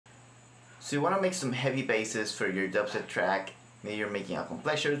So you want to make some heavy basses for your dubstep track. Maybe you're making a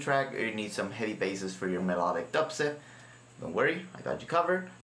complexer track, or you need some heavy basses for your melodic dubstep. Don't worry, I got you covered.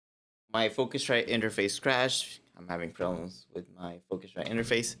 My Focusrite interface crashed. I'm having problems with my Focusrite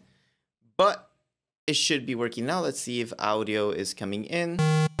interface, but it should be working now. Let's see if audio is coming in.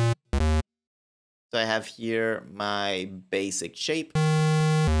 So I have here my basic shape.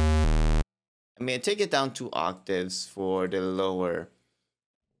 I'm gonna take it down 2 octaves for the lower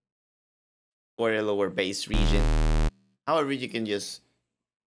bass region. However, you can just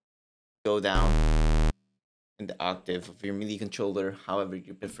go down in the octave of your MIDI controller, however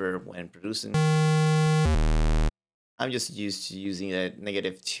you prefer when producing. I'm just used to using a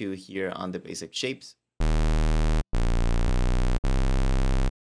 -2 here on the basic shapes.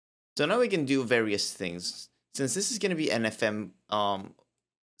 So now we can do various things. Since this is going to be an FM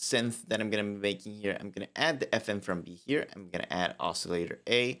synth that I'm going to be making here, I'm going to add the FM from B here. I'm going to add oscillator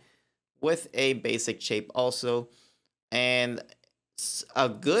A with a basic shape also. And a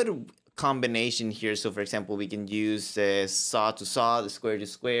good combination here. So for example, we can use the saw to saw, the square to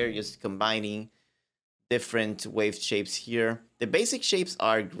square, just combining different wave shapes here. The basic shapes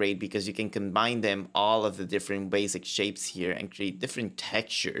are great because you can combine them, all of the different basic shapes here, and create different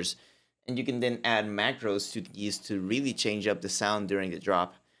textures. And you can then add macros to these to really change up the sound during the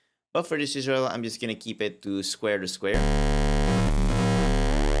drop. But for this tutorial, I'm just gonna keep it to square to square.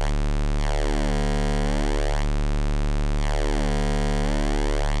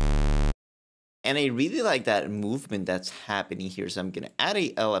 And I really like that movement that's happening here. So I'm gonna add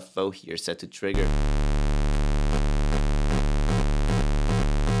a LFO here set to trigger.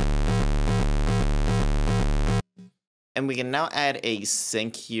 And we can now add a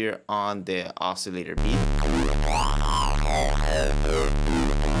sync here on the oscillator beat.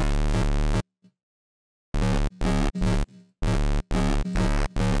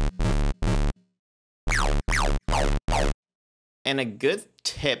 And a good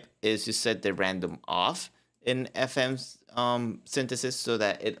tip is to set the random off in FM's synthesis so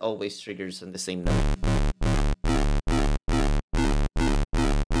that it always triggers on the same note.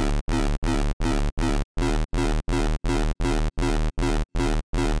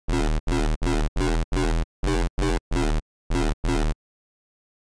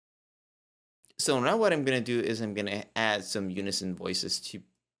 So now what I'm going to do is I'm going to add some unison voices to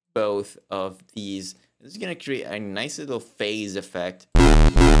both of these. This is going to create a nice little phase effect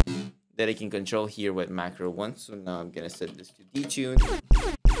that I can control here with macro 1. So now I'm going to set this to detune.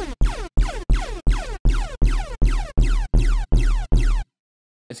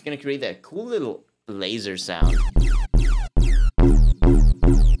 It's going to create that cool little laser sound.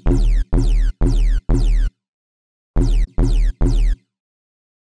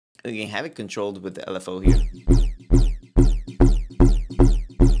 We can have it controlled with the LFO here.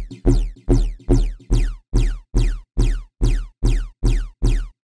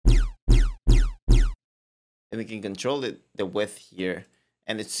 And we can control the width here.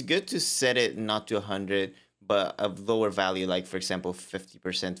 And it's good to set it not to 100, but a lower value, like for example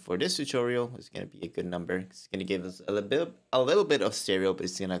 50% for this tutorial is going to be a good number. It's going to give us a little bit of stereo, but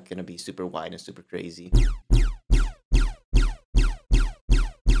it's not going to be super wide and super crazy.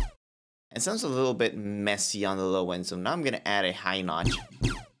 It sounds a little bit messy on the low end, so now I'm going to add a high notch.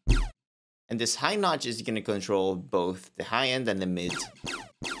 And this high notch is going to control both the high end and the mid.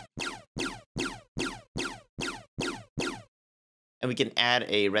 And we can add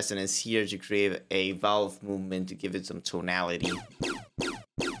a resonance here to create a valve movement to give it some tonality.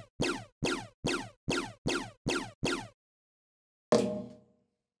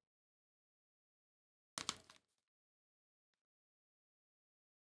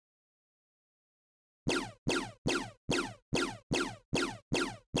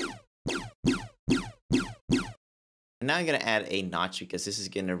 And now I'm going to add a notch because this is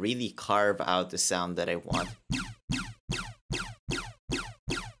going to really carve out the sound that I want.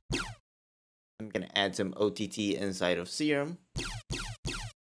 I'm going to add some OTT inside of Serum.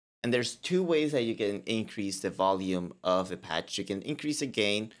 And there's 2 ways that you can increase the volume of the patch. You can increase the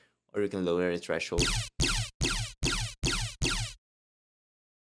gain or you can lower the threshold.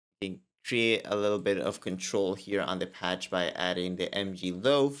 You can create a little bit of control here on the patch by adding the MG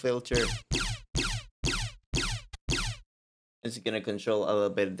low filter. It's going to control a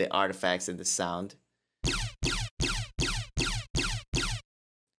little bit of the artifacts and the sound.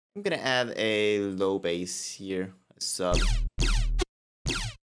 I'm going to add a low bass here, a sub.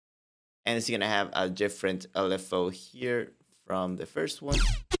 And it's going to have a different LFO here from the first one.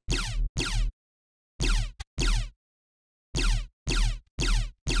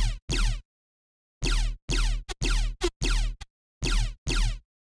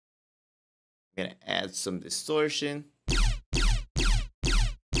 gonna add some distortion.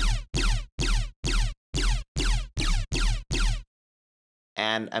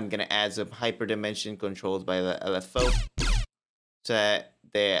 And I'm gonna add some hyperdimension controlled by the LFO. So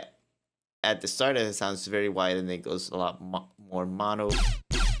that at the start it sounds very wide and it goes a lot more mono.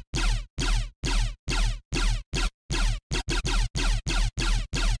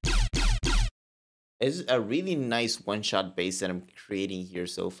 It's a really nice one-shot bass that I'm creating here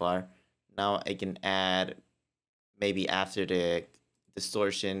so far. Now I can add, maybe after the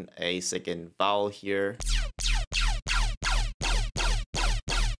distortion, a second vowel here.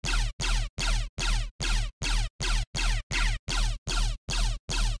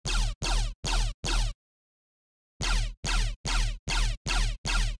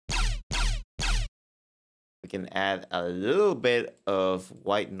 We can add a little bit of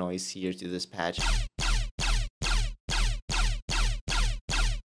white noise here to this patch.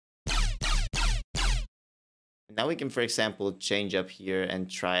 Now we can, for example, change up here and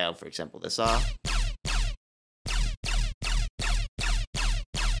try out, for example, the saw.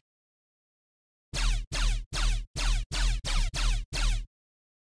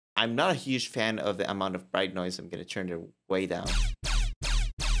 I'm not a huge fan of the amount of bright noise. I'm going to turn it way down.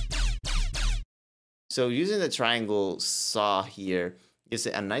 So using the triangle saw here gives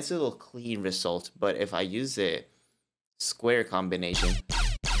it a nice little clean result. But if I use the square combination,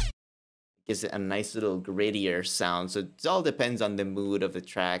 gives it a nice little grittier sound. So it all depends on the mood of the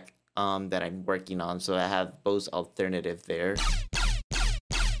track that I'm working on. So I have both alternative there.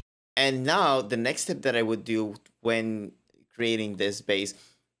 And now the next step that I would do when creating this bass,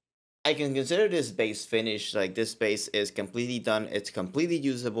 I can consider this bass finished. Like, this bass is completely done. It's completely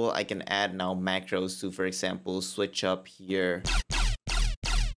usable. I can add now macros to, for example, switch up here.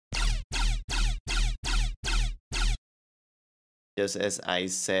 Just as I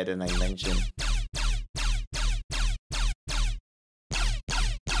said and I mentioned.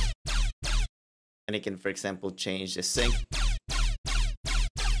 And I can, for example, change the sync.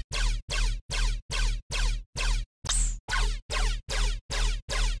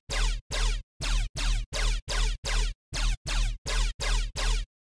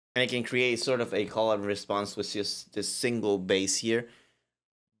 And I can create sort of a call and response with just this single bass here.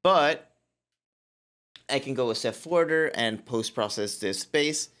 But I can go a step further and post-process this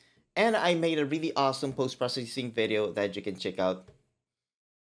bass. And I made a really awesome post-processing video that you can check out.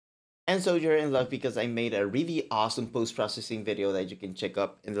 And so you're in luck because I made a really awesome post-processing video that you can check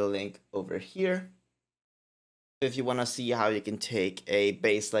up in the link over here. If you want to see how you can take a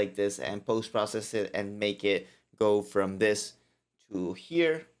bass like this and post-process it and make it go from this to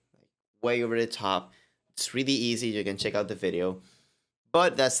here, way over the top. It's really easy. You can check out the video.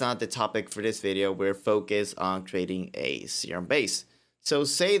 But that's not the topic for this video. We're focused on creating a Serum bass. So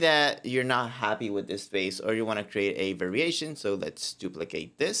say that you're not happy with this bass or you want to create a variation. So let's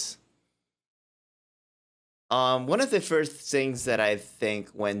duplicate this. One of the first things that I think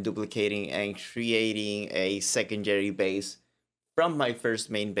when duplicating and creating a secondary bass from my first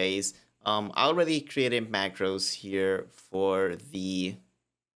main bass, I already created macros here for the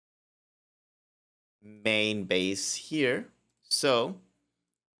main bass here. So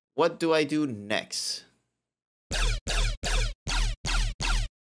what do I do next?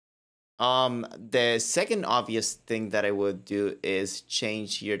 The second obvious thing that I would do is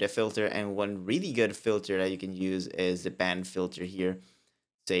change here the filter, and one really good filter that you can use is the band filter here.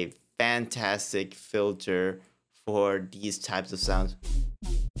 It's a fantastic filter for these types of sounds.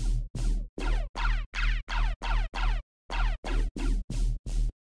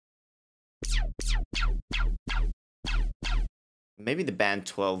 Maybe the band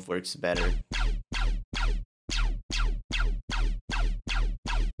 12 works better.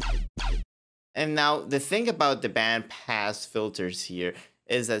 And now the thing about the band pass filters here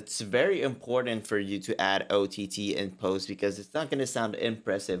is that it's very important for you to add OTT in post because it's not going to sound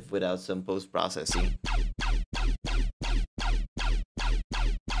impressive without some post processing.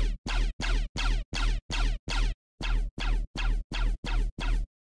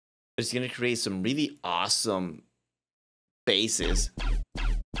 It's going to create some really awesome basses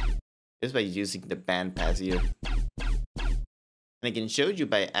just by using the band pass here. And I can show you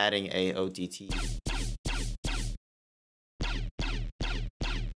by adding a OTT.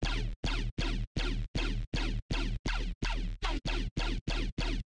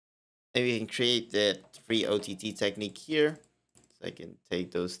 And we can create the 3 OTT technique here. So I can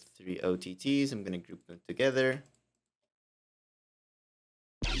take those 3 OTTs, I'm going to group them together.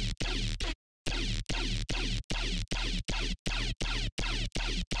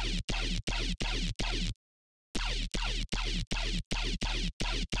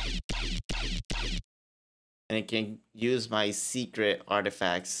 And I can use my secret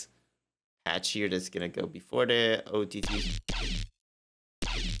artifacts patch here that's gonna go before the OTT.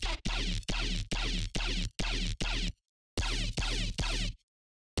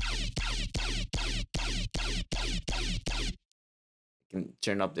 Can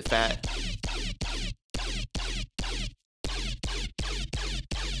turn up the fat.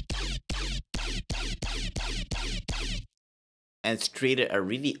 And it's created a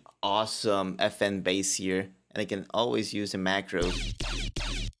really awesome FN base here. And I can always use a macro.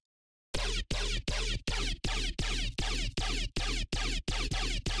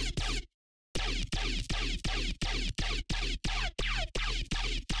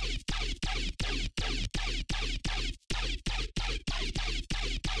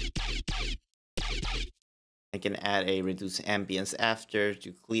 I can add a reduce ambience after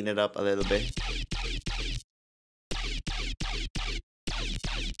to clean it up a little bit.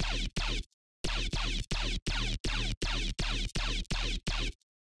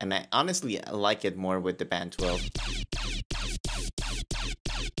 And I honestly like it more with the band 12.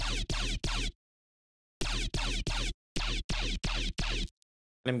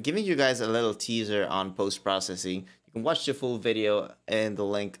 And I'm giving you guys a little teaser on post-processing. You can watch the full video in the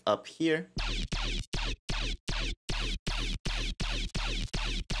link up here.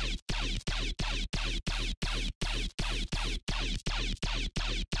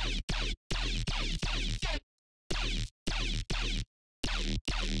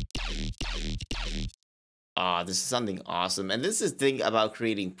 This is something awesome. And this is the thing about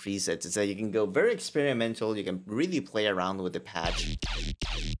creating presets, is that you can go very experimental, you can really play around with the patch.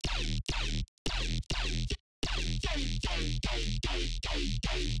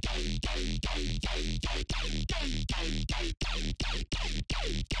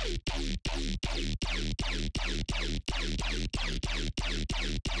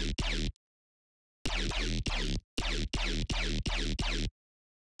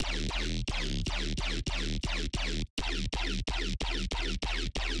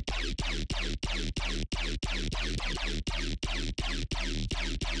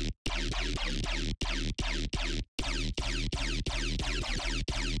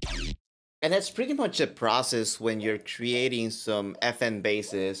 And that's pretty much the process when you're creating some FN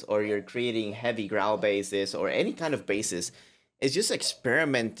bases, or you're creating heavy growl bases, or any kind of bases. It's just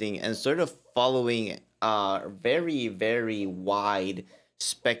experimenting and sort of following a very, very wide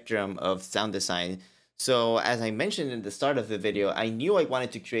spectrum of sound design. So as I mentioned in the start of the video, I knew I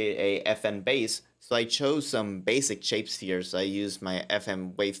wanted to create a FN base, so I chose some basic shapes here. So I used my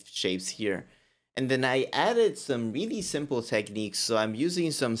FM wave shapes here. And then I added some really simple techniques. So I'm using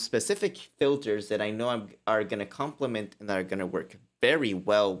some specific filters that I know are going to complement and are going to work very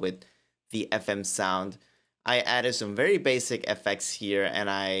well with the FM sound. I added some very basic effects here, and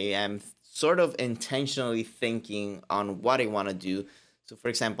I am sort of intentionally thinking on what I want to do. So for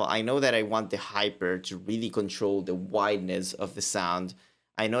example, I know that I want the hyper to really control the wideness of the sound.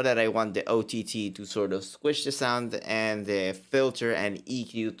 I know that I want the OTT to sort of squish the sound, and the filter and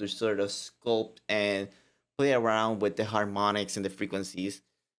EQ to sort of sculpt and play around with the harmonics and the frequencies.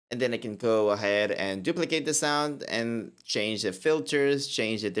 And then I can go ahead and duplicate the sound and change the filters,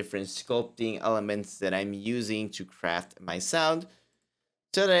 change the different sculpting elements that I'm using to craft my sound,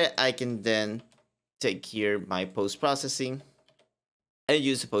 so that I can then take here my post-processing and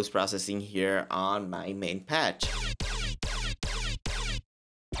use the post-processing here on my main patch.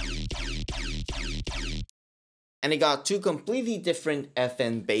 And I got two completely different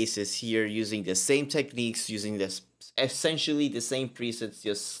FN bases here, using the same techniques, using this essentially the same presets,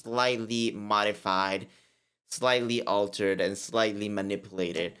 just slightly modified, slightly altered, and slightly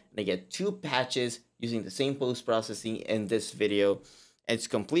manipulated. And I get two patches using the same post-processing in this video. And it's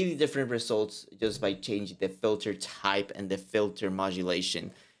completely different results just by changing the filter type and the filter modulation.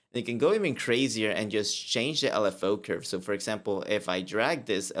 And you can go even crazier and just change the LFO curve. So for example, if I drag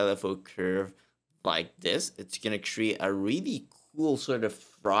this LFO curve like this, it's gonna create a really cool sort of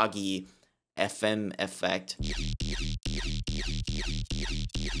froggy FM effect.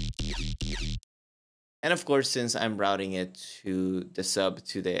 And of course, since I'm routing it to the sub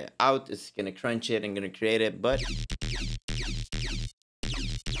to the out, it's gonna crunch it and gonna create it, but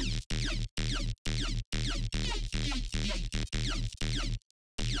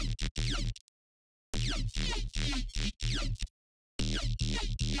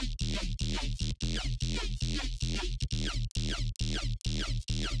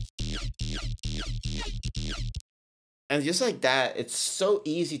and just like that, it's so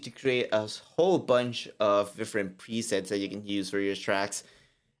easy to create a whole bunch of different presets that you can use for your tracks.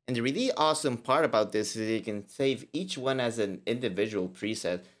 And the really awesome part about this is that you can save each one as an individual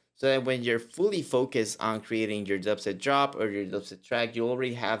preset. so that when you're fully focused on creating your dubstep drop or your dubstep track, you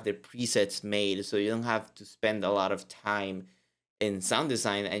already have the presets made, so you don't have to spend a lot of time in sound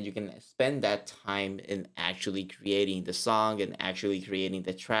design, and you can spend that time in actually creating the song and actually creating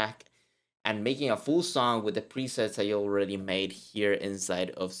the track and making a full song with the presets that you already made here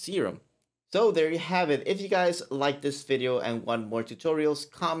inside of Serum. So there you have it. If you guys like this video and want more tutorials,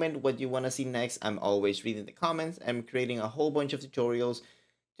 comment what you want to see next. I'm always reading the comments. I'm creating a whole bunch of tutorials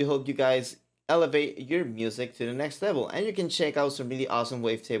to help you guys elevate your music to the next level. And you can check out some really awesome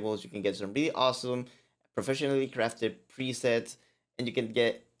wavetables. You can get some really awesome professionally crafted presets, and you can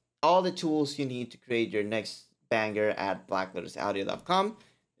get all the tools you need to create your next banger at blacklettersaudio.com.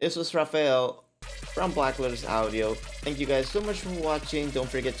 This was Rafael from Black Letters Audio. Thank you guys so much for watching. Don't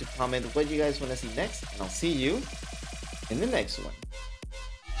forget to comment what you guys want to see next, and I'll see you in the next one.